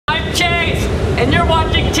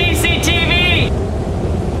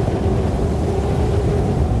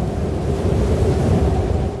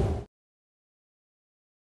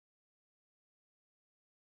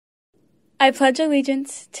I pledge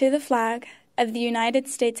allegiance to the flag of the United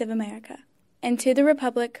States of America, and to the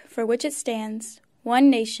republic for which it stands, one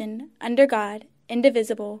nation, under God,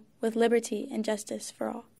 indivisible, with liberty and justice for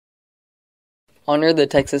all. Honor the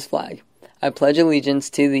Texas flag. I pledge allegiance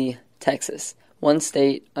to the Texas, one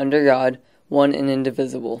state, under God, one and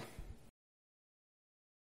indivisible.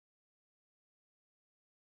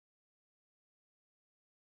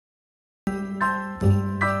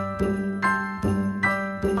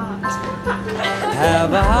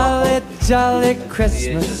 Have a holly jolly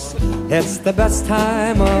Christmas, it's the best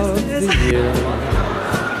time of the year.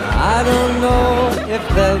 I don't know if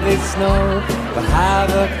there'll be snow, but have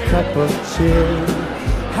a cup of cheer.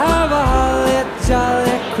 Have a holly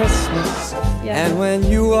jolly Christmas, and when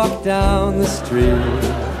you walk down the street,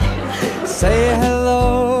 say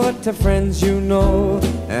hello to friends you know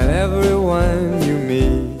and everyone you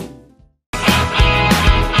meet.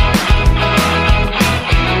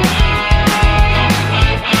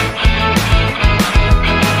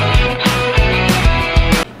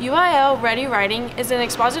 Ready Writing is an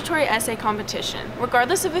expository essay competition.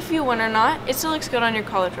 Regardless of if you win or not, it still looks good on your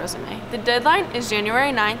college resume. The deadline is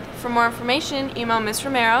January 9th. For more information, email Ms.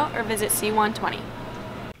 Romero or visit C120.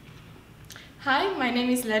 Hi, my name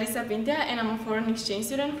is Larissa Pintea and I'm a foreign exchange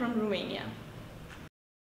student from Romania.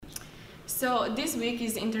 So this week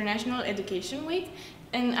is International Education Week,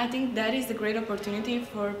 and I think that is a great opportunity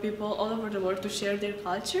for people all over the world to share their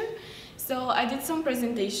culture. So I did some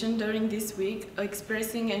presentation during this week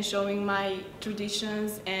expressing and showing my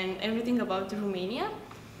traditions and everything about Romania.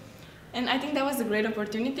 And I think that was a great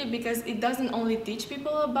opportunity because it doesn't only teach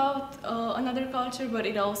people about another culture, but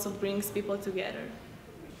it also brings people together.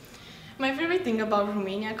 My favorite thing about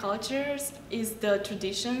Romania cultures is the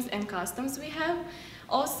traditions and customs we have.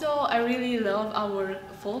 Also, I really love our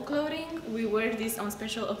folk clothing. We wear this on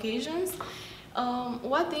special occasions.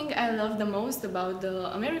 One thing I love the most about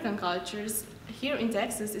the American cultures, here in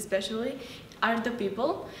Texas especially, are the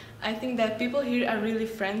people. I think that people here are really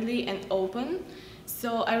friendly and open,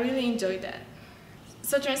 so I really enjoy that.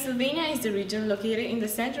 So Transylvania is the region located in the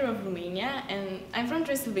center of Romania, and I'm from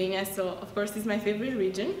Transylvania, so of course it's my favorite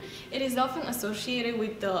region. It is often associated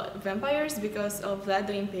with the vampires because of Vlad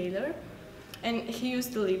the Impaler, and he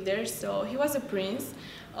used to live there, so he was a prince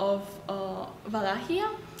of Wallachia,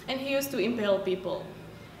 and he used to impale people.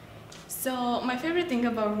 So my favorite thing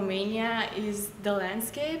about Romania is the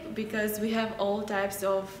landscape, because we have all types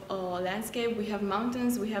of landscape. We have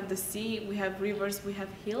mountains, we have the sea, we have rivers, we have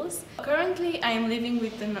hills. Currently I am living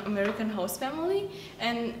with an American host family,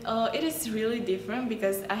 and it is really different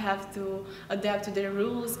because I have to adapt to their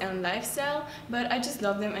rules and lifestyle, but I just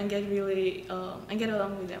love them and get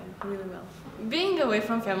along with them really well. Being away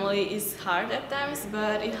from family is hard at times,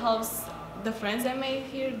 but it helps. The friends I made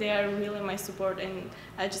here, they are really my support, and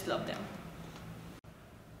I just love them.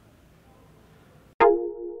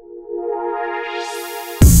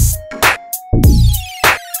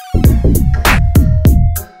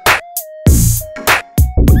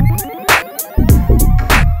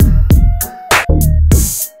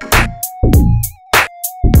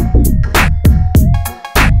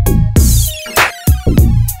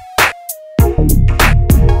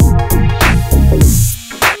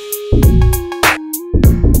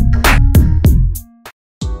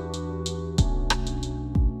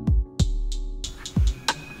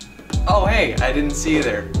 Oh hey, I didn't see you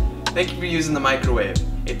there. Thank you for using the microwave.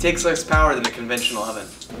 It takes less power than a conventional oven.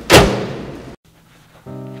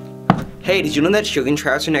 Hey, did you know that shooting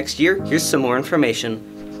trials are next year? Here's some more information.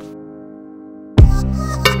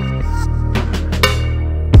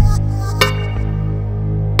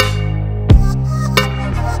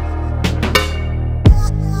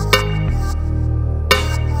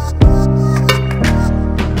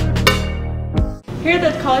 Here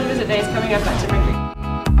the college visit day is coming up at Jamaica